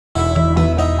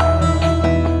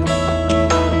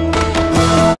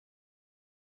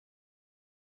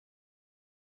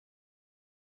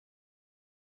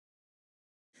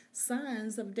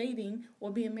signs of dating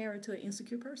or being married to an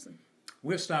insecure person?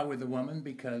 We'll start with the woman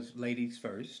because ladies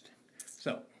first.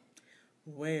 So,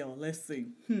 Well, let's see.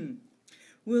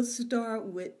 We'll start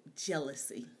with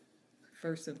jealousy,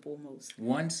 first and foremost.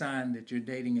 one sign that you're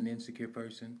dating an insecure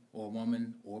person, or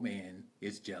woman or man,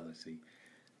 is jealousy.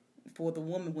 For the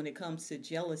woman, when it comes to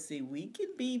jealousy, we can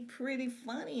be pretty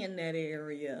funny in that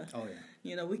area. Oh, yeah.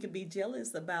 You know, we can be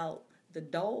jealous about the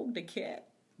dog, the cat,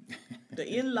 the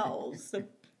in-laws,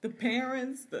 the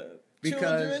parents, the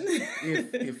Because children.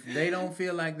 if they don't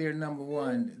feel like they're number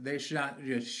one, they're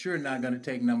sure not going to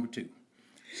take number two.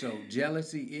 So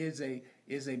jealousy is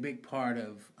a big part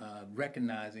of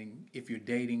recognizing if you're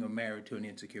dating or married to an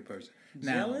insecure person.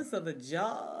 Now, Jealous of the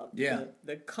job, Yeah.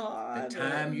 the car, the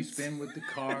time you spend with the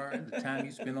car, the time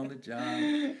you spend on the job,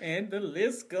 and the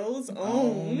list goes on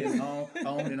on. and on,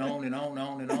 on and on and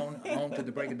on and on to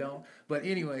the break of dawn. But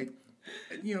anyway,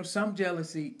 some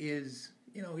jealousy is,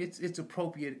 it's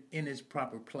appropriate in its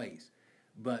proper place.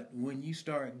 But when you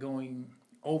start going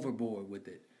overboard with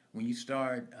it, when you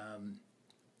start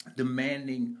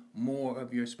demanding more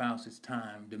of your spouse's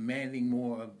time, demanding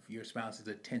more of your spouse's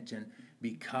attention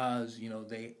because,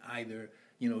 they either,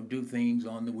 do things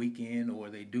on the weekend or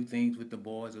they do things with the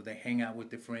boys or they hang out with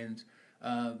their friends.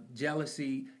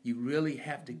 Jealousy, you really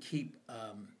have to keep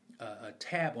a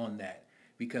tab on that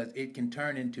because it can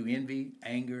turn into envy,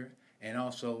 anger, and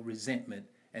also resentment.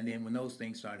 And then when those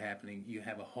things start happening, you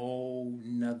have a whole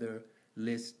nother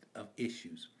list of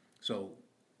issues. So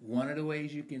one of the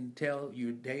ways you can tell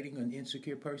you're dating an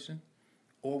insecure person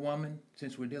or woman,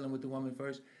 since we're dealing with the woman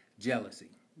first, jealousy.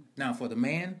 Now, for the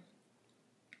man,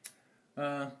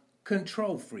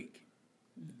 control freak.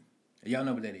 Y'all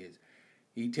know what that is.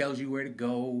 He tells you where to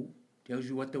go, tells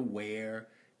you what to wear,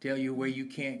 tell you where you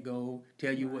can't go,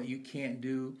 tell you what you can't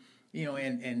do.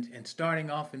 And starting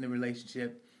off in the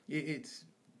relationship, it's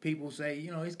people say,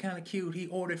 it's kind of cute. He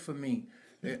ordered for me.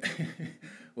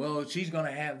 Well, she's going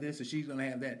to have this or she's going to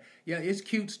have that. Yeah, it's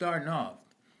cute starting off.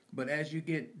 But as you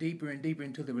get deeper and deeper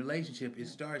into the relationship, it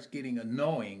starts getting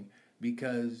annoying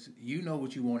because you know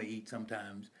what you want to eat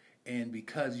sometimes. And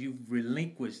because you've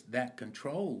relinquished that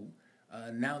control,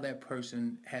 now that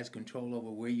person has control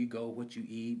over where you go, what you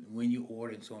eat, when you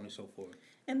order, and so on and so forth.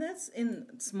 And that's in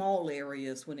small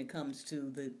areas when it comes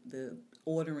to the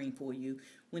ordering for you.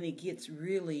 When it gets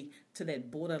really to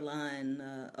that borderline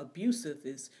abusive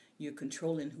is you're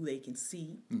controlling who they can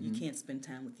see. Mm-hmm. You can't spend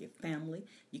time with your family.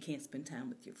 You can't spend time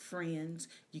with your friends.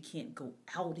 You can't go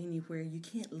out anywhere. You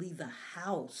can't leave the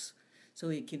house. So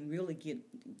it can really get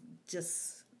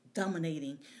just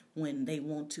dominating when they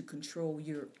want to control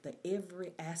the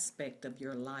every aspect of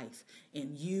your life,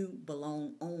 and you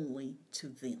belong only to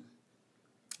them.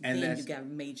 And then you got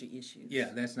major issues. Yeah,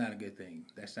 that's not a good thing.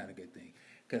 That's not a good thing.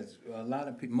 Because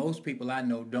most people I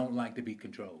know don't like to be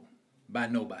controlled by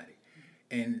nobody.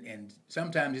 And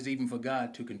sometimes it's even for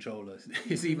God to control us.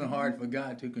 It's even hard for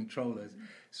God to control us.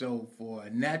 So for a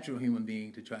natural human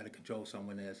being to try to control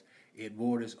someone else, it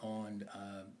borders on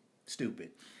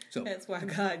stupid. So that's why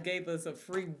God gave us a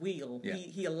free will. Yeah.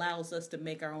 He allows us to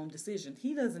make our own decisions.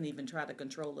 He doesn't even try to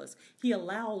control us. He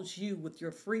allows you with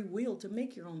your free will to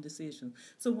make your own decisions.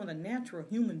 So when a natural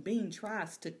human being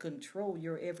tries to control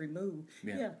your every move,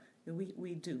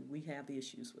 we do. We have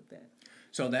issues with that.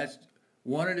 So that's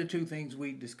one of the two things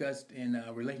we discussed in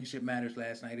Relationship Matters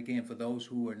last night. Again, for those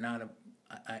who are not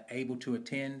able to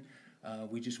attend,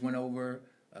 we just went over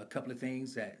a couple of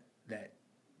things that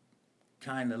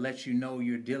kind of lets you know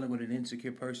you're dealing with an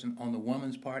insecure person. On the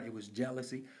woman's part, it was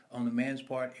jealousy. On the man's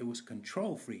part, it was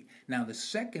control freak. Now, the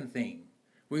second thing,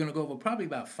 we're going to go over probably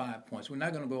about 5 points. We're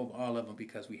not going to go over all of them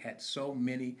because we had so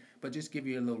many, but just give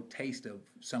you a little taste of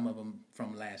some of them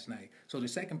from last night. So the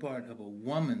second part of a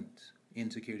woman's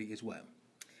insecurity is what?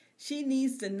 She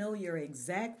needs to know your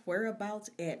exact whereabouts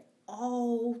at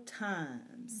all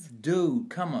times.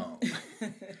 Dude, come on.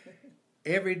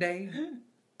 Every day,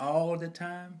 all the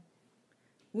time.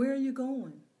 Where are you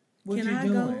going? What Can you I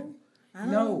doing? go?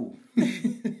 No.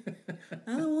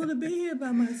 I don't want to be here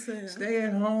by myself. Stay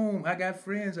at home. I got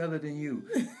friends other than you.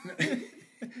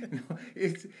 No,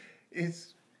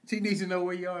 it's. She needs to know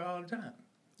where you are all the time.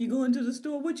 You going to the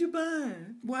store? What you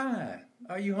buying? Why?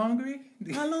 Are you hungry?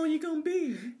 How long you gonna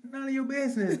be? None of your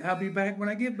business. I'll be back when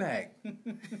I get back.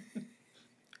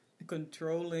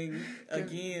 Controlling,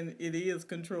 again, it is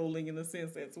controlling in a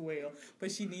sense as well.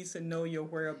 But she needs to know your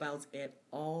whereabouts at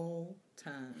all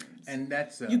times. And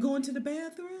that's... you going to the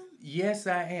bathroom? Yes,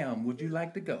 I am. Would you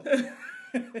like to go?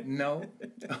 No?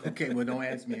 Okay, well, don't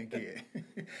ask me again.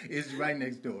 It's right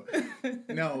next door.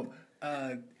 No,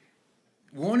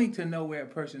 wanting to know where a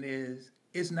person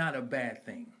is not a bad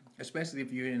thing. especially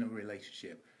if you're in a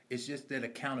relationship. It's just that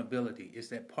accountability. It's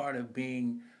that part of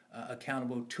being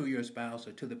accountable to your spouse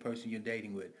or to the person you're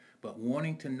dating with. But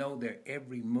wanting to know their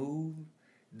every move,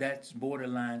 that's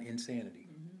borderline insanity.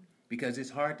 Because it's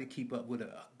hard to keep up with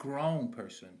a grown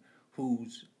person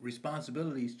whose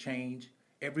responsibilities change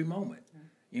every moment.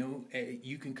 You know,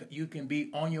 you can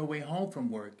be on your way home from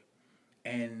work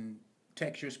and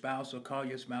text your spouse or call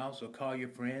your spouse or call your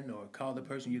friend or call the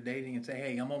person you're dating and say,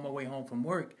 hey, I'm on my way home from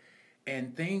work.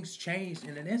 And things change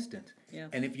in an instant. Yeah.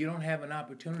 And if you don't have an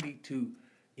opportunity to,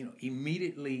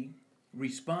 immediately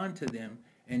respond to them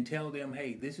and tell them,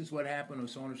 hey, this is what happened, or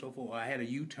so on and so forth, or I had a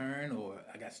U-turn, or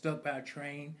I got stuck by a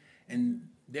train, and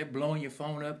they're blowing your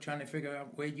phone up trying to figure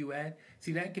out where you at.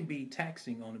 See, that can be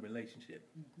taxing on the relationship.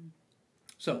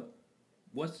 So,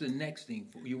 what's the next thing?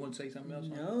 You want to say something else?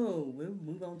 No, we'll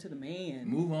move on to the man.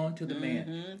 Move on to the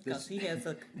man. Because he has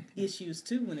issues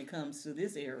too when it comes to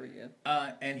this area.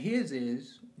 And his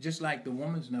is, just like the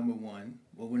woman's number one,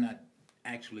 well, we're not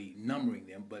actually numbering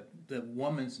them, but the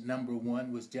woman's number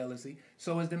one was jealousy,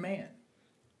 so is the man.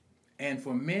 And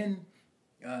for men,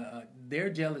 their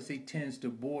jealousy tends to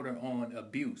border on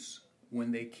abuse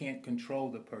when they can't control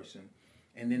the person.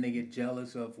 And then they get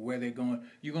jealous of where they're going.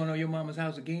 You going to your mama's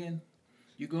house again?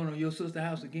 You going to your sister's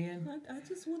house again? I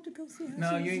just want to go see how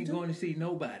No, she's you ain't doing. going to see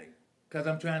nobody because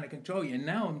I'm trying to control you. And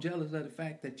now I'm jealous of the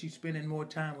fact that she's spending more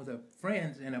time with her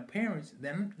friends and her parents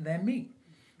than me.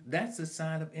 That's a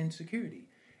sign of insecurity.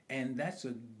 And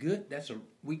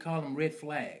we call them red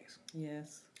flags.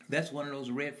 Yes. That's one of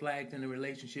those red flags in a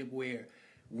relationship where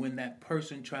when that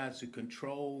person tries to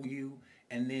control you,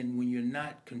 and then when you're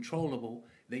not controllable,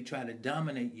 they try to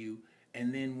dominate you,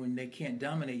 and then when they can't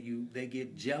dominate you, they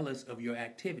get jealous of your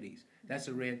activities. That's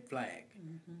a red flag.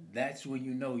 That's when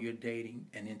you know you're dating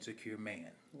an insecure man.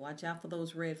 Watch out for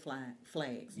those red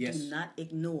flags. Yes. Do not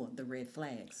ignore the red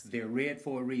flags. They're red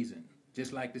for a reason,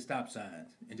 just like the stop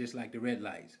signs and just like the red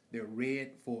lights. They're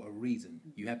red for a reason.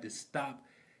 You have to stop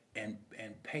and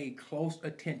pay close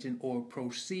attention or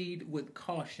proceed with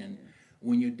caution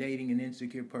when you're dating an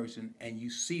insecure person and you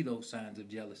see those signs of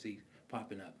jealousy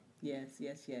popping up. Yes.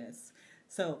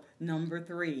 So, number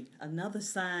 3, another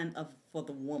sign for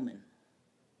the woman,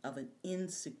 of an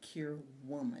insecure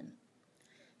woman.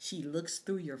 She looks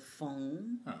through your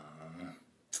phone,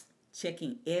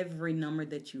 checking every number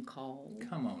that you call.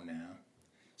 Come on now.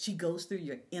 She goes through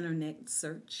your internet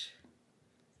search,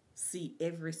 see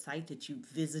every site that you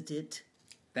visited.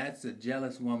 That's a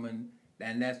jealous woman,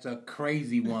 and that's a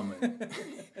crazy woman.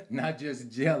 Not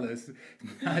just jealous,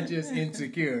 not just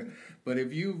insecure, but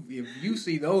if you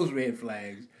see those red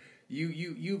flags,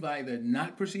 you've either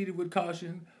not proceeded with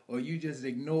caution or you just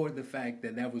ignored the fact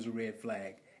that was a red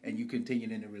flag and you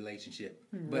continued in the relationship.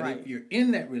 But Right. if you're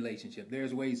in that relationship,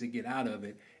 there's ways to get out of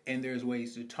it, and there's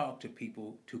ways to talk to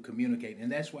people, to communicate.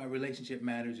 And that's why Relationship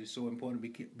Matters is so important,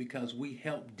 because we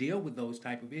help deal with those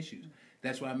type of issues.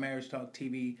 That's why Marriage Talk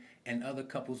TV and other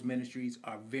couples ministries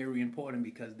are very important,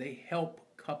 because they help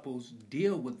couples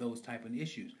deal with those type of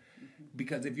issues.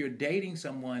 Because if you're dating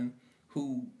someone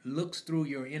who looks through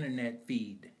your internet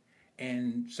feed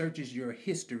and searches your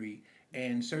history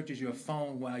and searches your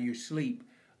phone while you're asleep,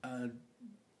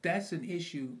 that's an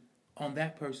issue on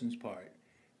that person's part.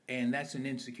 And that's an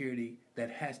insecurity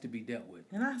that has to be dealt with.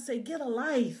 And I say, get a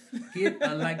life.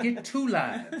 Get 2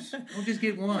 lives. Don't just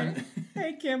get one.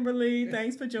 Hey, Kimberly,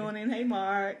 thanks for joining. Hey,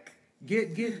 Mark.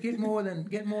 Get more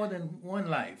than one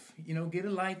life. Get a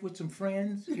life with some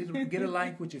friends. Get a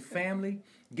life with your family.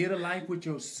 Get a life with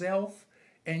yourself.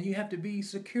 And you have to be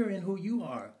secure in who you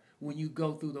are when you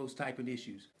go through those type of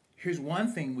issues. Here's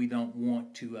one thing we don't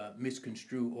want to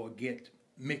misconstrue or get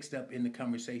mixed up in the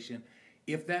conversation.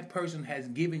 If that person has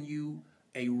given you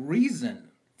a reason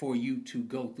for you to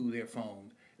go through their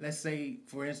phone, let's say,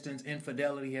 for instance,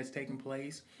 infidelity has taken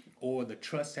place, or the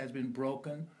trust has been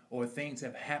broken, or things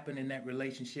have happened in that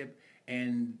relationship,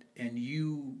 and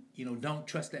you don't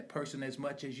trust that person as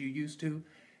much as you used to,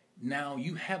 now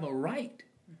you have a right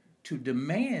to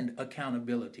demand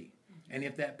accountability. And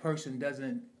if that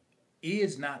person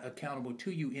is not accountable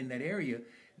to you in that area,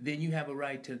 then you have a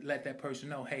right to let that person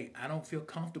know, hey, I don't feel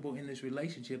comfortable in this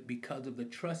relationship because of the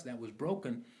trust that was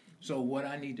broken. So what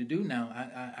I need to do now,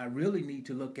 I really need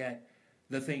to look at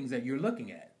the things that you're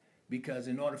looking at. Because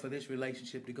in order for this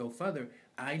relationship to go further,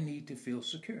 I need to feel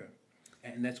secure.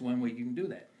 And that's one way you can do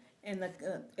that. And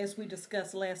as we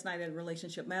discussed last night at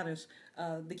Relationship Matters,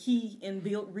 the key in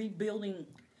rebuilding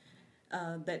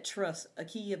that trust, a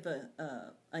key of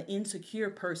an insecure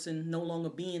person no longer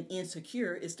being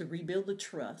insecure, is to rebuild the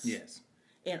trust. Yes.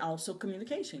 And also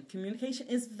communication. Communication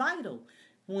is vital.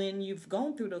 when you've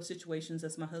gone through those situations,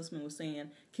 as my husband was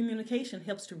saying, communication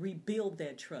helps to rebuild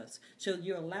that trust. So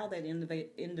you allow that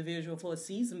individual for a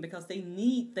season because they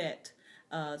need that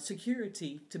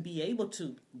security to be able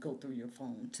to go through your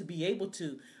phone, to be able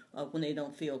to, when they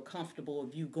don't feel comfortable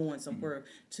of you going somewhere,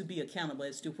 to be accountable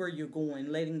as to where you're going,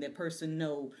 letting that person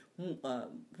know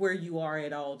where you are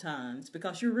at all times,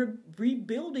 because you're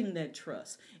rebuilding that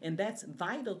trust. And that's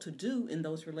vital to do in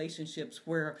those relationships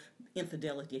where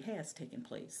infidelity has taken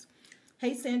place.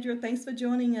 Hey, Sandra, thanks for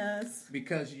joining us.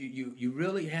 Because you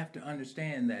really have to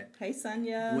understand that hey,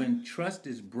 Sonia, when trust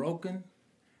is broken,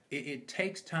 it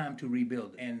takes time to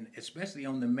rebuild. And especially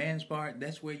on the man's part,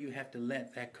 that's where you have to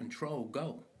let that control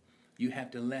go. You have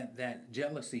to let that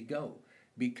jealousy go.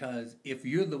 Because if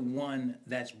you're the one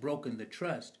that's broken the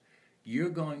trust, you're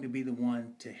going to be the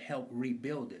one to help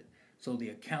rebuild it. So the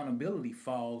accountability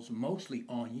falls mostly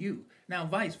on you. Now,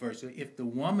 vice versa, if the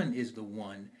woman is the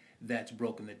one that's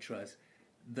broken the trust,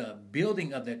 the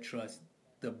building of that trust,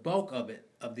 the bulk of it,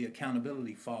 of the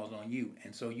accountability falls on you.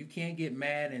 And so you can't get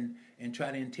mad and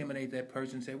try to intimidate that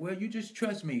person and say, well, you just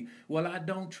trust me. Well, I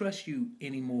don't trust you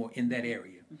anymore in that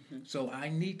area. Mm-hmm. So I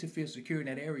need to feel secure in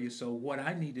that area. So what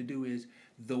I need to do is,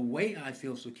 the way I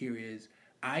feel secure is,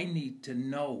 I need to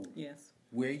know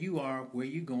where you are, where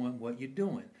you're going, what you're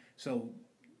doing. So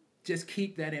just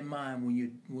keep that in mind when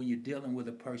you're dealing with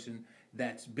a person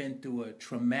that's been through a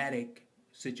traumatic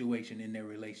situation in their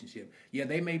relationship. Yeah,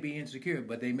 they may be insecure,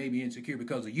 but they may be insecure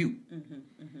because of you.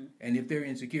 Mm-hmm, mm-hmm. And if they're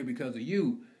insecure because of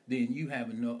you, then you have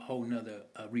a whole nother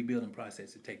rebuilding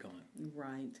process to take on.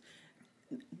 Right.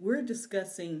 We're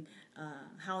discussing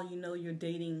how you know you're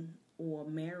dating or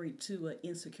married to an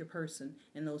insecure person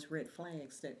and those red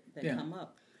flags that come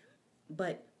up.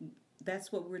 But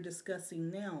that's what we're discussing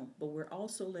now. But we're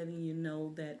also letting you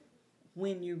know that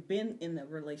when you've been in a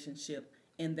relationship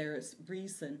and there's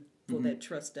reason for that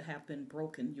trust to have been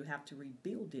broken, you have to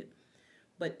rebuild it.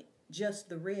 But just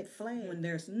the red flag, when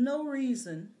there's no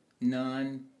reason,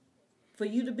 none, for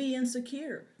you to be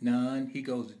insecure. None. He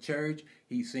goes to church.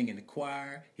 He's singing the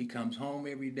choir. He comes home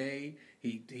every day.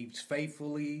 He's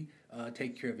faithfully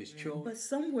take care of his children. But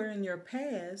somewhere in your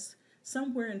past,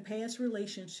 somewhere in past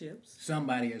relationships,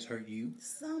 somebody has hurt you.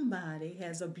 Somebody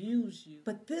has abused you.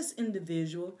 But this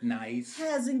individual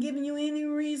hasn't given you any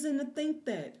reason to think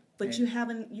that. But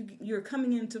you're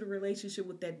coming into the relationship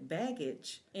with that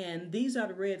baggage, and these are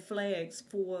the red flags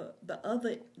for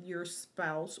your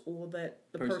spouse or the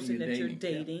person that you're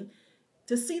dating,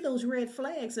 to see those red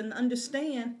flags and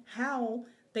understand how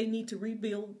they need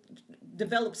to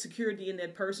develop security in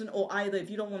that person, or either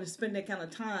if you don't want to spend that kind of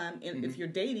time, if you're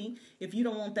dating, if you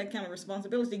don't want that kind of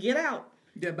responsibility, get out.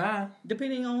 Goodbye.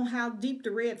 Depending on how deep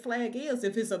the red flag is,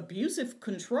 if it's abusive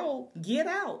control, get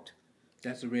out.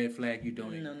 That's a red flag you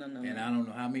don't ignore. No. And I don't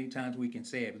know how many times we can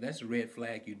say it, but that's a red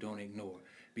flag you don't ignore.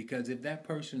 Because if that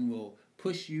person will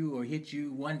push you or hit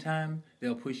you one time,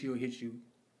 they'll push you or hit you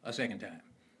a second time.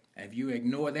 And if you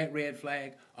ignore that red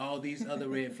flag, all these other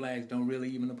red flags don't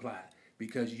really even apply,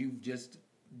 because you've just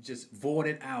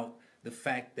voided out the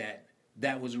fact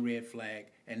that was a red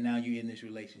flag, and now you're in this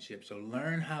relationship. So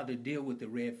learn how to deal with the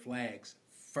red flags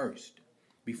first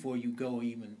before you go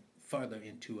even further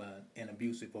into an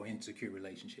abusive or insecure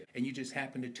relationship. And you just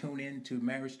happen to tune in to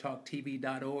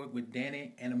MarriageTalkTV.org with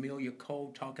Danny and Amelia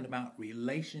Cole talking about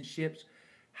relationships,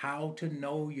 how to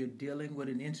know you're dealing with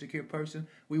an insecure person.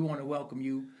 We want to welcome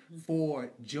you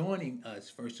for joining us,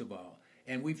 first of all.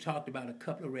 And we've talked about a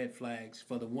couple of red flags.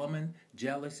 For the woman,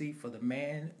 jealousy. For the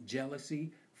man,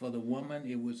 jealousy. For the woman,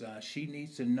 it was she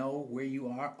needs to know where you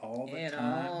are all the time.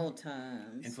 At all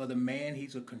times. And for the man,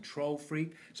 he's a control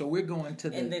freak. So we're going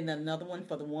to And then another one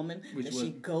for the woman, she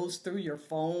goes through your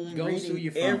phone,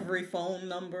 every phone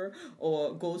number,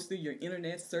 or goes through your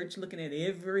internet search, looking at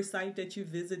every site that you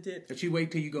visited. But she wait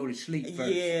till you go to sleep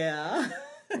first. Yeah.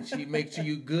 And she makes sure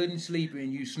you good and sleepy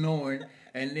and you snoring,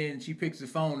 and then she picks the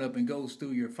phone up and goes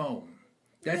through your phone.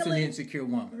 That's an insecure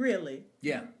woman. Really?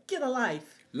 Yeah. Get a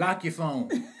life. Lock your phone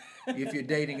if you're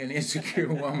dating an insecure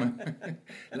woman.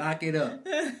 Lock it up.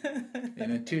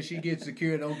 And until she gets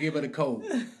secure, don't give her the code.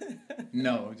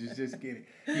 No, just kidding.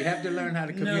 You have to learn how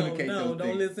to communicate those things. No,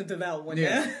 don't listen to that one.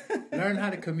 Yeah. Learn how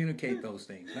to communicate those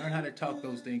things. Learn how to talk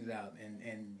those things out.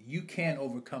 And you can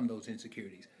overcome those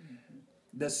insecurities. Mm-hmm.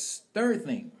 The third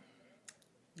thing.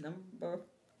 Number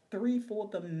 3 for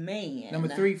the man. Number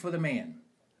 3 for the man.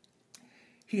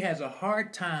 He has a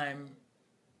hard time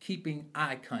keeping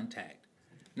eye contact.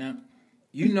 Now,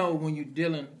 you know when you're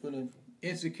dealing with an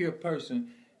insecure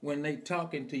person, when they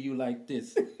talking to you like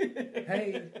this.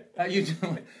 Hey, how you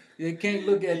doing? They can't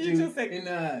look at you. Just say,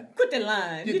 quit the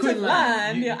line. You quit just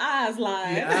lying. Your eyes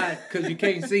lying. Because you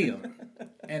can't see them.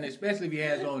 And especially if he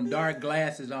has on dark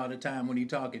glasses all the time when he's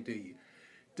talking to you.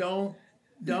 Don't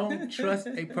trust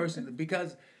a person,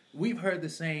 because we've heard the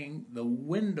saying,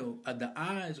 the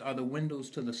eyes are the windows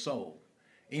to the soul.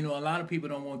 You know, a lot of people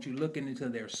don't want you looking into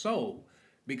their soul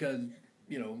because,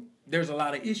 you know, there's a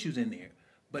lot of issues in there.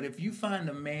 But if you find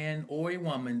a man or a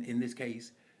woman, in this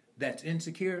case, that's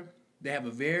insecure, they have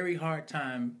a very hard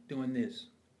time doing this.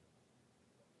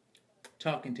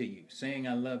 Talking to you, saying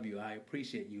I love you, I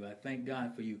appreciate you, I thank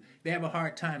God for you. They have a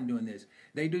hard time doing this.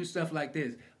 They do stuff like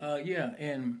this.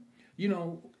 And you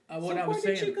know what I was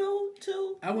saying. Where did you go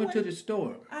to? I went to the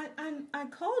store. I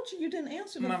called you. You didn't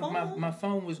answer the phone. My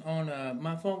phone was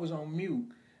on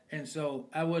mute, and so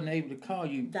I wasn't able to call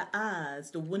you. The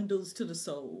eyes, the windows to the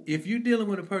soul. If you're dealing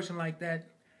with a person like that,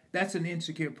 that's an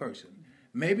insecure person.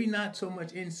 Maybe not so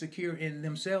much insecure in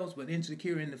themselves, but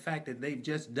insecure in the fact that they've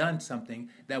just done something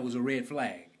that was a red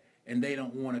flag, and they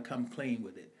don't want to come clean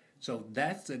with it. So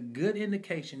that's a good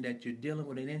indication that you're dealing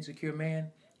with an insecure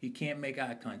man. He can't make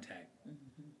eye contact.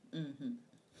 I'm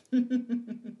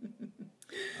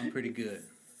pretty good.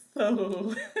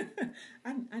 So,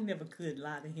 I never could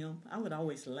lie to him. I would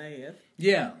always laugh.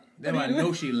 Yeah, that's why I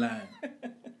know she's lying.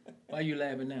 Why are you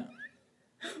laughing now?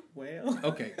 Well.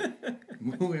 Okay,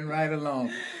 moving right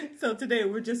along. So today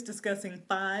we're just discussing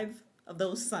 5 of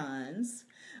those signs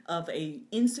of a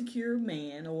insecure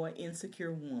man or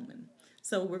insecure woman.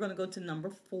 So we're going to go to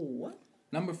number 4.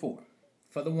 Number 4,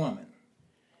 for the woman.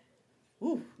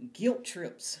 Ooh, guilt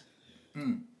trips.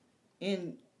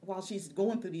 And while she's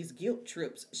going through these guilt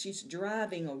trips, she's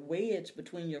driving a wedge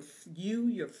between your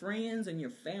friends, and your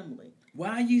family.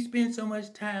 Why you spend so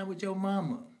much time with your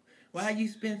mama? Why you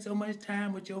spend so much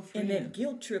time with your friends? And that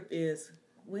guilt trip is,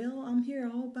 well, I'm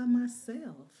here all by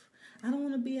myself. I don't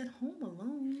want to be at home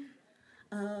alone.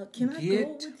 Can I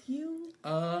go with you?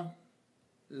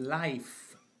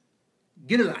 Life.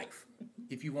 Get a life,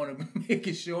 if you want to make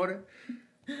it shorter.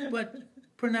 But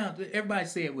pronounce it. Everybody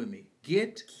say it with me.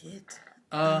 Get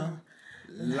a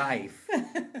life.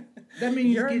 That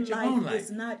means your get your own life. Your life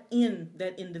is not in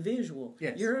that individual.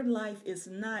 Yes. Your life is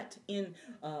not in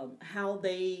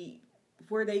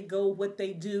where they go, what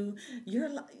they do. Your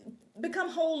life become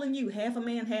whole in you. Half a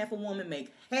man, half a woman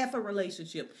make half a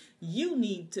relationship. You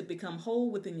need to become whole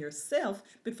within yourself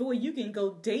before you can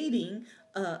go dating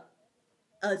a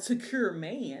secure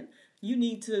man. You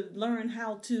need to learn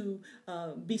how to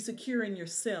be secure in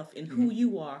yourself and who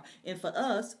you are. And for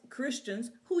us,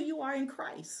 Christians, who you are in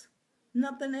Christ.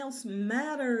 Nothing else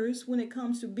matters when it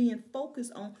comes to being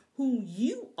focused on who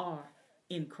you are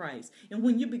in Christ. And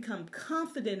when you become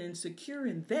confident and secure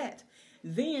in that,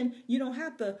 then you don't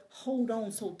have to hold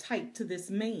on so tight to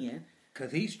this man.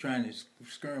 Because he's trying to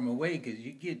scare him away, because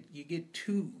you get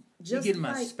too... Just you get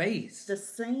my like space. The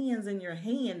sands in your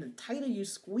hand, the tighter you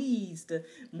squeeze, the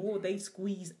more they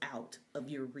squeeze out of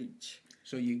your reach.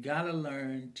 So you got to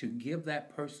learn to give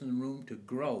that person room to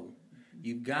grow.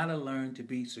 You've got to learn to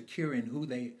be secure in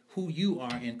who you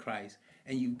are in Christ.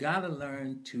 And you've got to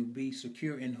learn to be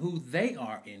secure in who they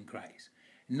are in Christ.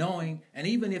 Knowing, and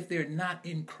even if they're not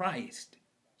in Christ,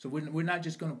 so we're not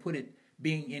just going to put it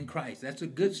being in Christ. That's a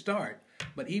good start.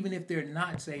 But even if they're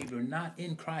not saved or not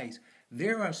in Christ,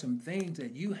 there are some things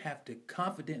that you have to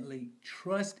confidently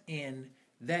trust in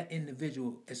that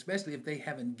individual, especially if they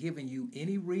haven't given you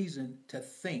any reason to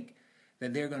think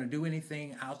that they're going to do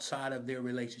anything outside of their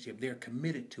relationship. They're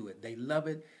committed to it. They love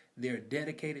it. They're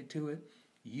dedicated to it.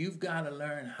 You've got to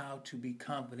learn how to be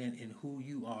confident in who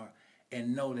you are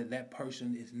and know that that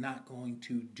person is not going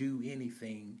to do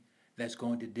anything that's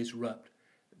going to disrupt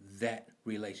that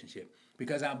relationship.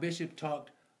 Because our bishop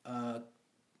talked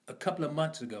a couple of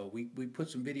months ago, we put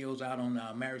some videos out on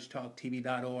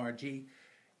marriagetalktv.org,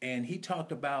 and he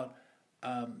talked about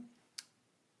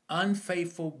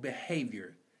unfaithful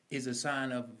behavior is a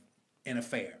sign of an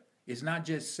affair. It's not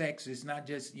just sex. It's not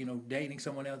just, dating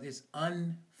someone else. It's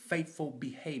unfaithful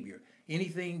behavior.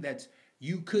 Anything that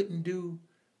you couldn't do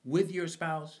with your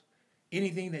spouse,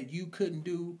 anything that you couldn't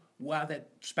do while that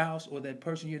spouse or that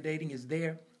person you're dating is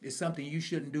there, is something you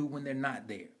shouldn't do when they're not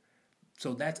there.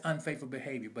 So that's unfaithful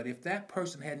behavior. But if that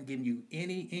person hadn't given you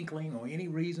any inkling or any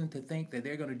reason to think that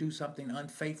they're going to do something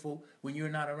unfaithful when you're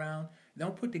not around,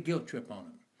 don't put the guilt trip on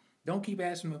them. Don't keep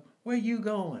asking them, where you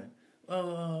going?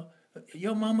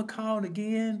 Your mama called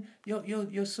again.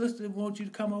 Your sister wants you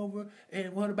to come over.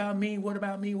 And what about me? What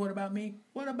about me? What about me?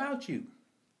 What about you?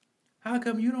 How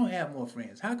come you don't have more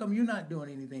friends? How come you're not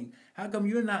doing anything? How come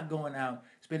you're not going out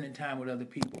spending time with other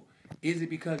people? Is it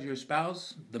because your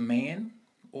spouse, the man,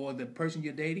 or the person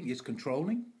you're dating is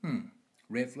controlling?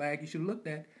 Red flag you should look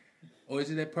at. Or is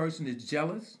it that person is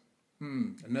jealous?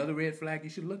 Another red flag you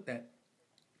should look at.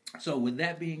 So with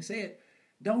that being said,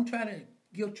 don't try to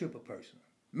guilt trip a person,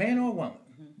 man or woman,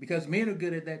 because men are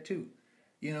good at that too.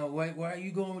 You know, why are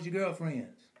you going with your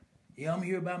girlfriends? Yeah, I'm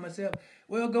here by myself.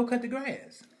 Well, go cut the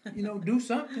grass. You know, do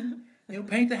something. You know,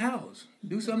 paint the house.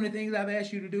 Do some of the things I've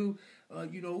asked you to do,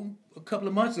 a couple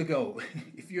of months ago,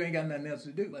 if you ain't got nothing else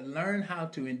to do. But learn how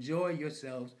to enjoy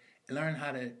yourselves and learn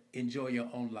how to enjoy your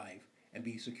own life and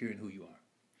be secure in who you are.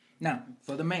 Now,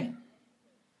 for the man,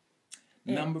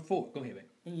 number 4. Go ahead, babe.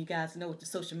 And you guys know with the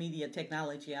social media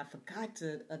technology, I forgot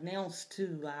to announce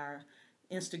to our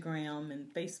Instagram and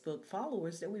Facebook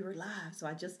followers that we were live. So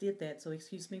I just did that. So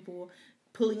excuse me for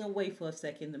pulling away for a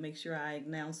second to make sure I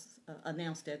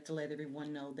announce that to let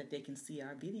everyone know that they can see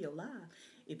our video live.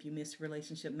 If you missed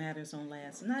Relationship Matters on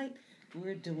last night,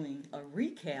 we're doing a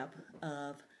recap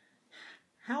of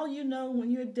how you know when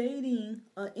you're dating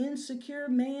an insecure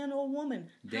man or woman.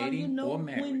 Dating how you know or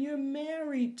married. when you're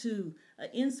married to an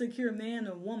insecure man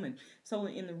or woman. So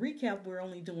in the recap, we're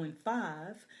only doing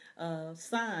 5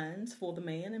 signs for the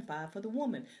man and 5 for the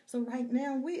woman. So right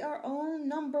now, we are on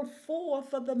number 4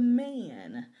 for the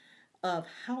man of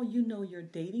how you know you're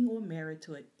dating or married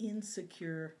to an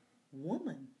insecure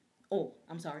woman. Oh,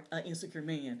 I'm sorry, an insecure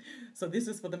man. So this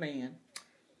is for the man.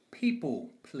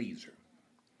 People pleaser.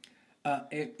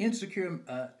 An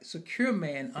secure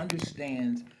man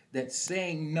understands that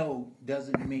saying no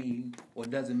doesn't mean or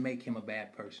doesn't make him a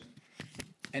bad person.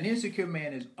 An insecure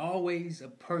man is always a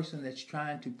person that's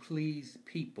trying to please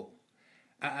people.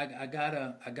 I got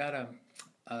a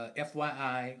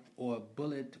FYI or a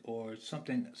bullet or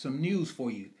something, some news for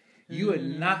you. You are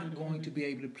not going to be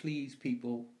able to please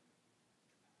people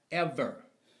ever.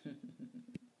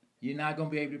 You're not going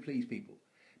to be able to please people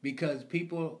because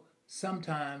people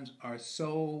sometimes are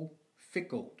so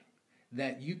fickle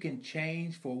that you can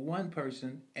change for one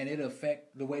person and it'll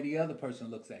affect the way the other person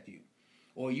looks at you.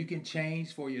 Or you can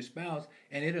change for your spouse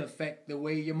and it'll affect the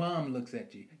way your mom looks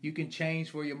at you. You can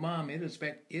change for your mom, it'll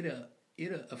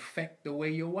affect the way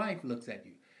your wife looks at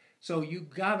you. So you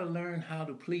got to learn how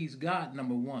to please God,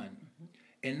 number 1,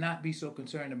 and not be so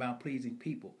concerned about pleasing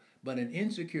people. But an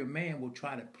insecure man will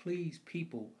try to please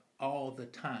people all the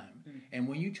time. And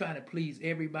when you try to please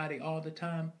everybody all the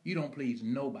time, you don't please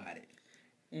nobody.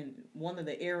 And one of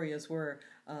the areas where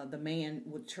the man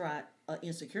would try, an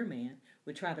insecure man,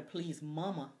 would try to please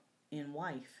mama and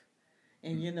wife.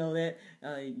 And you know that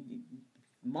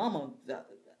mama,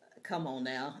 come on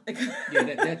now.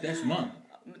 Yeah, that's mama.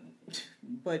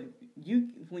 But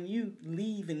when you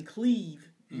leave and cleave,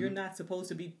 you're not supposed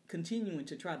to be continuing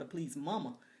to try to please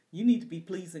mama. You need to be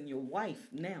pleasing your wife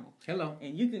now. Hello.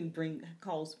 And you can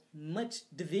cause much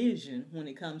division when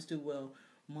it comes to, well,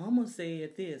 mama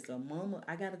said this, or mama,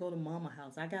 I got to go to mama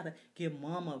house. I got to give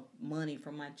mama money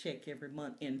from my check every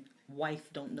month, and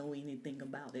wife don't know anything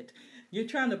about it. You're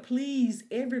trying to please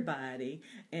everybody,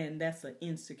 and that's an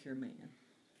insecure man.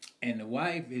 And the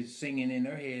wife is singing in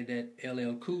her head that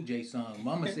LL Cool J song,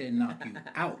 Mama said knock you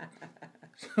out.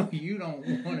 So you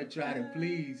don't want to try to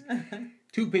please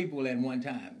 2 people at one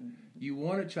time. You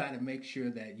want to try to make sure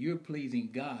that you're pleasing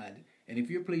God. And if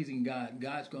you're pleasing God,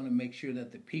 God's going to make sure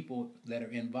that the people that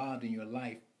are involved in your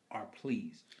life are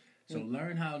pleased. So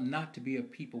learn how not to be a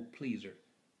people pleaser.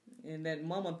 And that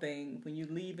mama thing, when you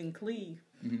leave and cleave,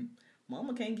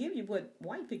 mama can't give you what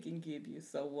wifey can give you.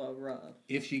 So,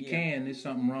 if she can, there's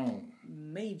something wrong.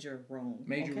 Major wrong.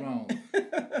 Major wrong.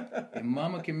 If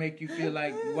mama can make you feel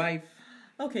like wife.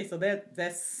 Okay, so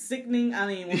that's sickening. I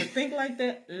don't even want to think like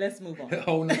that. Let's move on. A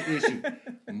whole nother issue.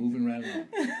 I'm moving right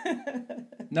along.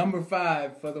 Number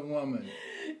 5 for the woman.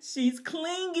 She's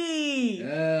clingy.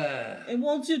 And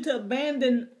wants you to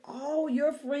abandon all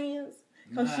your friends.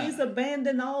 Because she's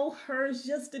abandoned all hers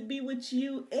just to be with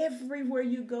you everywhere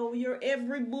you go. Your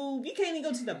every move. You can't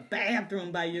even go to the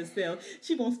bathroom by yourself.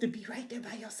 She wants to be right there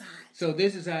by your side. So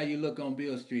this is how you look on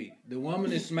Beale Street. The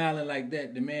woman is smiling like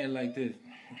that. The man like this.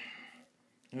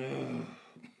 I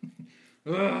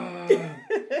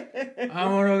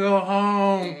want to go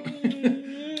home.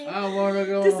 I want to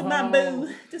go home.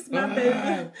 This is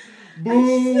my boo.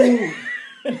 Boo.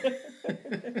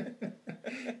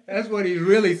 That's what he's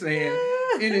really saying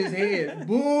in his head.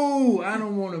 Boo, I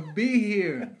don't want to be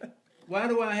here. Why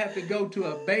do I have to go to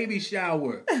a baby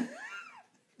shower?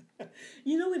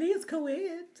 You know it is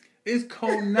co-ed. It's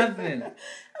nothing.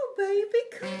 Oh, baby,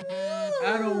 come on.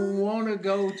 I don't want to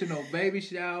go to no baby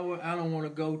shower. I don't want to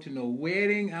go to no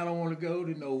wedding. I don't want to go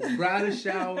to no bridal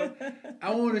shower.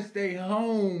 I want to stay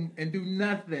home and do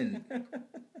nothing.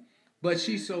 But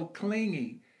she's so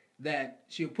clingy that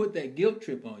she'll put that guilt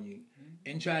trip on you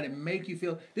and try to make you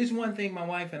feel. This is one thing my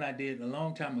wife and I did a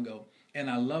long time ago, and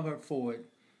I love her for it.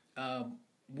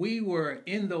 We were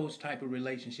in those type of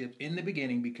relationships in the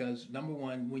beginning because, number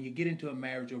one, when you get into a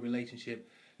marriage or relationship,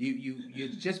 you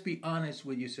just be honest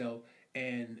with yourself,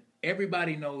 and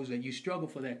everybody knows that you struggle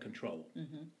for that control.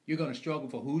 You're going to struggle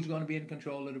for who's going to be in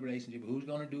control of the relationship, who's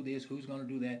going to do this, who's going to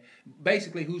do that.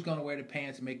 Basically, who's going to wear the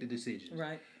pants and make the decisions.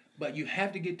 Right. But you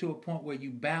have to get to a point where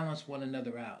you balance one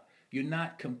another out. You're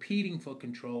not competing for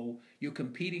control. You're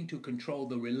competing to control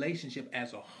the relationship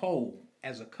as a whole,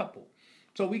 as a couple.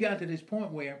 So we got to this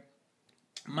point where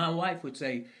my wife would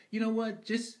say, you know what,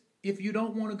 just if you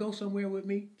don't want to go somewhere with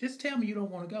me, just tell me you don't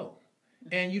want to go.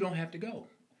 And you don't have to go.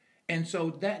 And so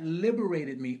that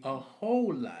liberated me a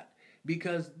whole lot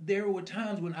because there were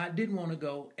times when I didn't want to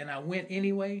go and I went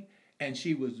anyway, and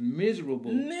she was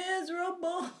miserable.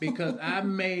 Miserable. Because I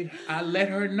let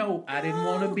her know I didn't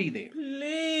want to be there.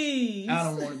 Please. I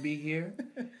don't want to be here.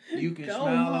 You can Go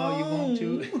smile all you want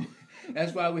home. to.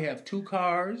 That's why we have 2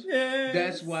 cars. Yes.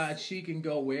 That's why she can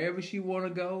go wherever she want to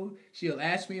go. She'll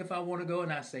ask me if I want to go,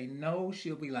 and I say no.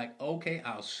 She'll be like, okay,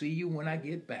 I'll see you when I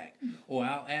get back. Or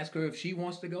I'll ask her if she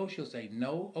wants to go. She'll say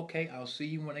no. Okay, I'll see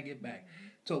you when I get back.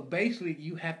 So basically,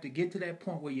 you have to get to that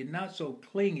point where you're not so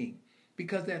clinging.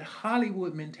 Because that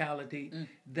Hollywood mentality,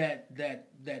 that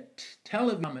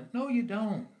television, no, you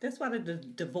don't. That's why the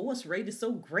divorce rate is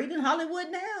so great in Hollywood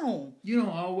now. You don't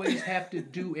always have to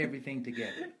do everything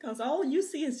together. Because all you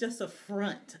see is just a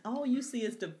front. All you see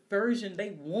is the version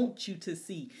they want you to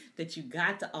see. That you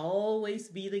got to always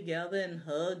be together and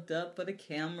hugged up for the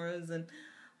cameras.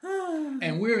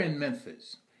 And we're in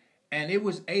Memphis. And it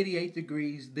was 88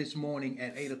 degrees this morning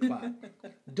at 8 o'clock.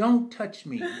 Don't touch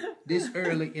me this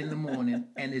early in the morning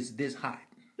and it's this hot.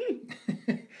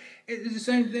 It's the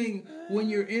same thing when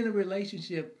you're in a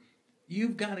relationship.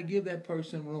 You've got to give that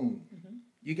person room.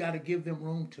 You got to give them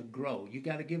room to grow. You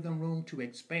got to give them room to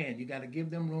expand. You got to give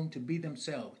them room to be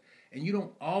themselves. And you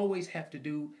don't always have to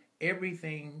do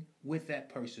everything with that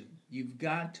person. You've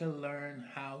got to learn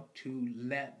how to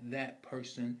let that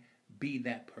person be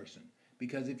that person.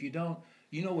 Because if you don't,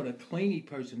 you know what a clingy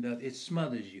person does? It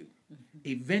smothers you.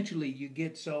 Eventually, you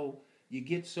get so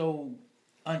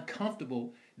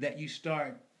uncomfortable that you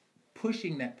start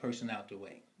pushing that person out the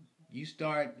way. You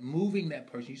start moving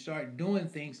that person. You start doing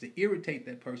things to irritate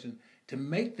that person to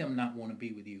make them not want to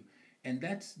be with you. And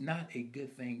that's not a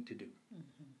good thing to do.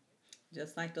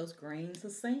 Just like those grains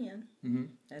of sand.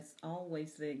 That's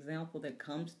always the example that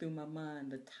comes through my mind.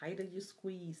 The tighter you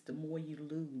squeeze, the more you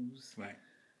lose. Right.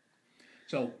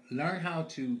 So learn how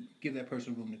to give that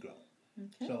person room to grow.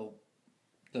 Okay. So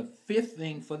the 5th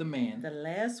thing for the man. The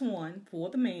last one for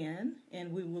the man,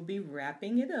 and we will be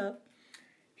wrapping it up.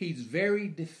 He's very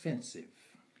defensive.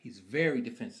 He's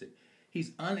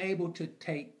unable to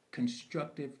take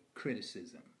constructive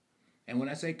criticism. And when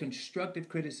I say constructive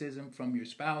criticism from your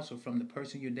spouse or from the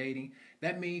person you're dating,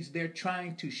 that means they're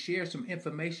trying to share some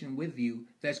information with you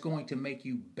that's going to make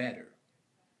you better.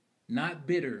 Not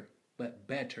bitter, but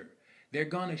better. They're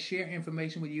going to share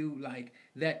information with you like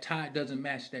that tie doesn't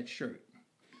match that shirt,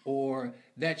 or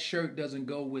that shirt doesn't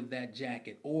go with that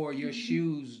jacket, or your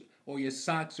shoes or your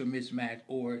socks are mismatched,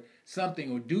 or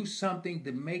something, or do something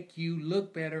to make you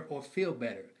look better or feel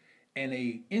better. And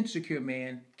a insecure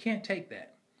man can't take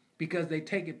that because they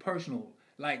take it personal.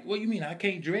 Like, what do you mean, I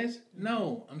can't dress?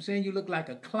 No, I'm saying you look like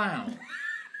a clown.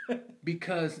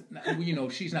 Because, you know,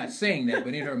 she's not saying that,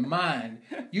 but in her mind,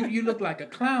 you look like a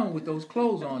clown with those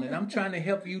clothes on, and I'm trying to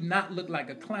help you not look like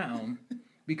a clown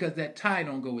because that tie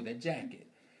don't go with that jacket.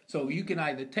 So you can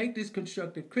either take this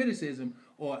constructive criticism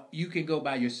or you can go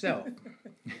by yourself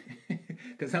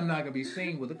because I'm not going to be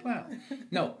seen with a clown.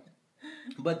 No,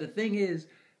 but the thing is,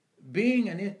 being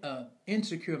an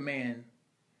insecure man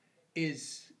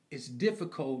is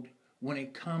difficult when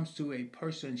it comes to a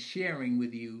person sharing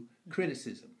with you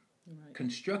criticism. Right.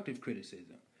 Constructive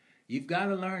criticism. You've got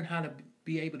to learn how to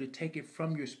be able to take it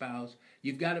from your spouse.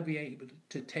 You've got to be able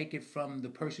to take it from the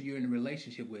person you're in a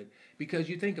relationship with. Because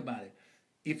you think about it.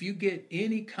 If you get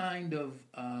any kind of,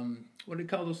 what do they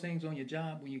call those things on your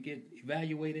job when you get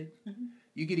evaluated?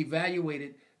 You get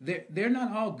evaluated. They're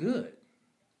not all good.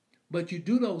 But you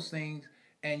do those things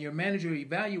and your manager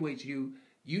evaluates you.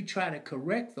 You try to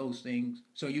correct those things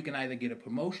so you can either get a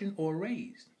promotion or a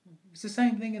raise. It's the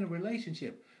same thing in a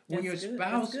relationship. When your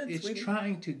spouse is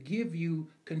trying to give you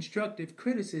constructive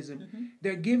criticism,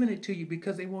 they're giving it to you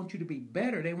because they want you to be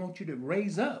better. They want you to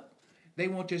raise up. They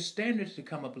want your standards to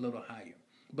come up a little higher.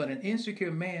 But an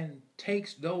insecure man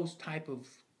takes those type of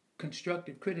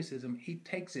constructive criticism, he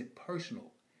takes it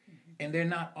personal. and they're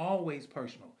not always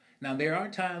personal. Now there are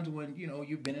times when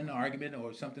you've been in an argument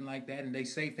or something like that, and they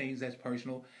say things that's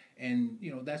personal, and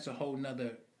that's a whole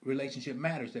nother relationship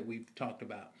matters that we've talked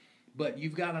about. But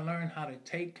you've got to learn how to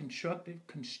take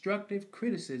constructive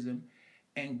criticism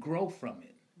and grow from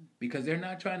it, because they're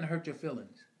not trying to hurt your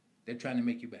feelings. They're trying to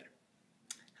make you better.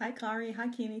 Hi, Kari. Hi,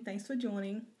 Kenny. Thanks for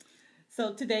joining.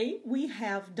 So today we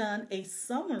have done a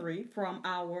summary from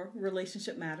our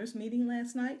Relationship Matters meeting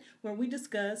last night, where we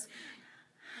discussed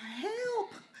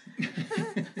help.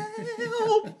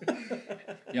 Help.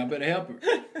 Y'all better help her.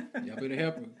 Y'all better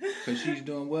help her. Because she's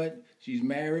doing what? She's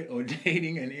married or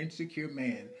dating an insecure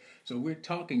man. So we're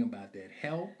talking about that.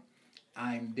 Help.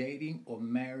 I'm dating or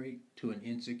married to an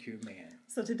insecure man.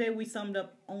 So today we summed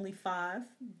up only 5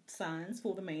 signs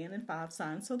for the man and 5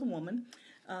 signs for the woman.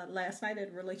 Last night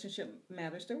at Relationship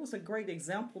Matters, there was a great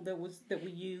example that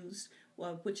we used,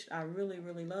 which I really,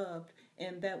 really loved,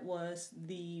 and that was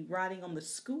the riding on the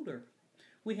scooter.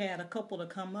 We had a couple to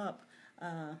come up.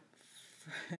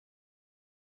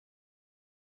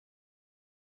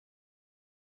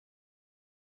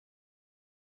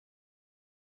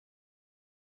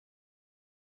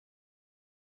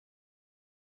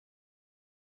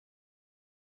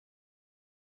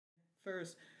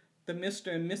 First, the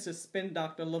Mr. and Mrs. Spin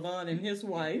Doctor Levon and his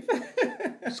wife.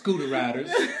 Scooter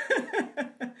riders.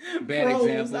 Bad Pros.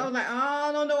 example. I was like,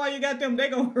 I don't know why you got them. They're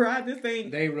going to ride this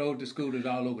thing. They rode the scooters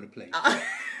all over the place.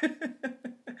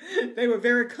 They were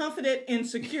very confident and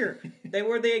secure. They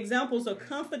were the examples of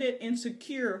confident and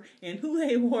secure in who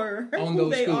they were,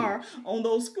 are on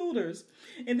those scooters.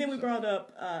 And then we brought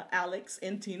up Alex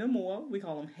and Tina Moore. We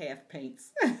call them half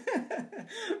paints.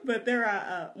 But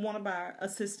they're one of our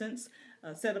assistants,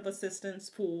 a set of assistants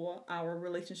for our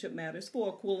Relationship Matters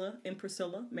for Aquila and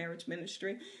Priscilla Marriage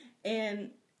Ministry.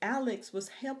 And Alex was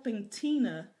helping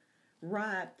Tina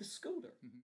ride the scooter.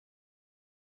 Mm-hmm.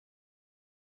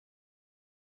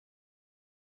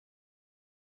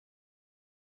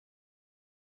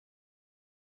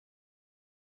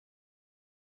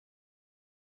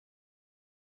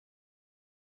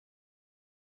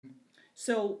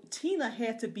 So Tina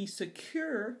had to be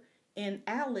secure in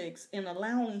Alex in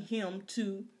allowing him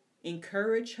to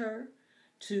encourage her,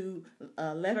 to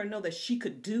let her know that she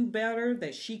could do better,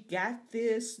 that she got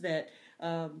this, that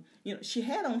she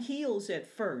had on heels at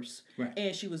first, right,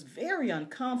 and she was very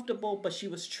uncomfortable, but she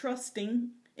was trusting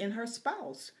in her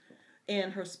spouse.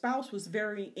 And her spouse was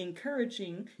very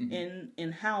encouraging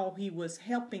in how he was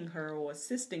helping her or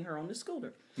assisting her on the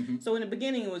scooter. Mm-hmm. So in the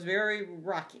beginning, it was very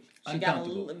rocky. She got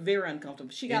very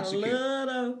uncomfortable. She got insecure.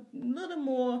 a little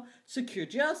more secure,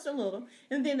 just a little.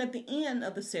 And then at the end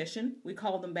of the session, we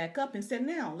called them back up and said,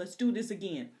 now, let's do this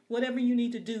again. Whatever you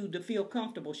need to do to feel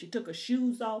comfortable. She took her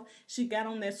shoes off. She got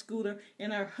on that scooter,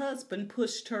 and her husband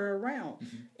pushed her around.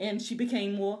 Mm-hmm. And she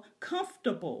became more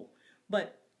comfortable.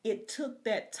 But it took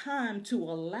that time to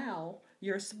allow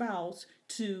your spouse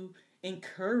to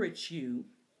encourage you,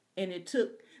 and it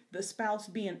took the spouse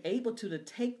being able to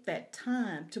take that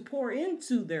time to pour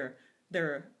into the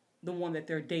one that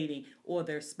they're dating or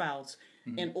their spouse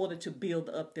in order to build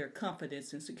up their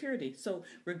confidence and security. So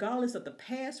regardless of the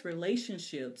past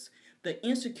relationships, the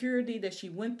insecurity that she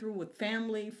went through with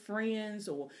family, friends,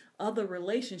 or other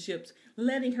relationships,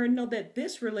 letting her know that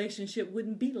this relationship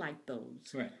wouldn't be like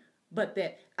those. Right. But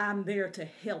that I'm there to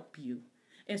help you.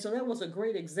 And so that was a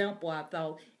great example, I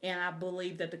thought, and I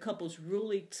believe that the couples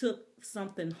really took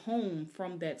something home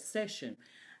from that session.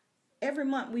 Every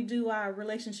month we do our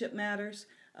Relationship Matters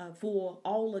for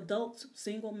all adults,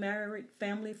 single, married,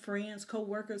 family, friends,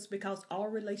 co-workers, because all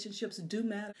relationships do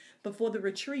matter. But for the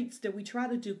retreats that we try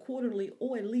to do quarterly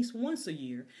or at least once a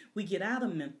year, we get out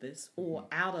of Memphis or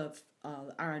out of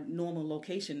our normal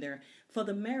location there for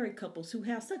the married couples who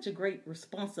have such a great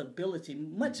responsibility,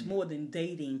 much more than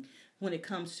dating when it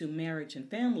comes to marriage and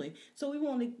family. So we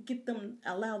want to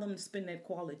allow them to spend that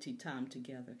quality time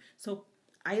together. So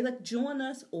either join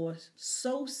us or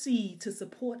sow seed to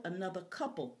support another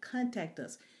couple. Contact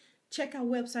us. Check our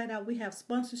website out. We have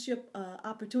sponsorship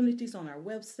opportunities on our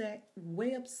website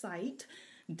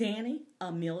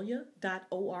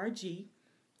DannyAmelia.org.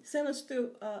 Send us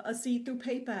through a seed through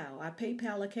PayPal. Our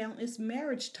PayPal account is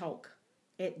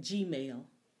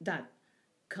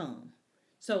marriagetalk@gmail.com.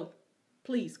 So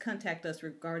please contact us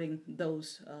regarding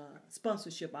those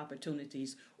sponsorship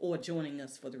opportunities or joining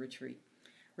us for the retreat.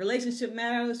 Relationship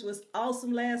Matters was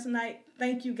awesome last night.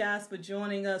 Thank you guys for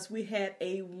joining us. We had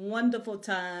a wonderful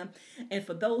time. And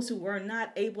for those who were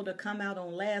not able to come out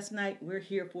on last night, we're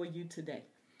here for you today.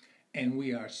 And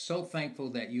we are so thankful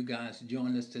that you guys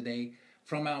joined us today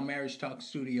from our Marriage Talk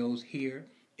studios here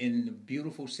in the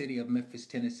beautiful city of Memphis,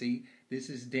 Tennessee. This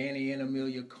is Danny and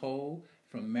Amelia Cole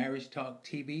from Marriage Talk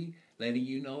TV, letting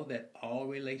you know that all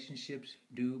relationships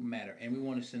do matter. And we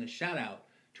want to send a shout out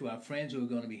to our friends who are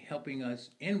going to be helping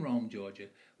us in Rome, Georgia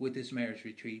with this marriage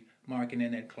retreat, Mark and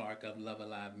Annette Clark of Love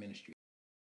Alive Ministry.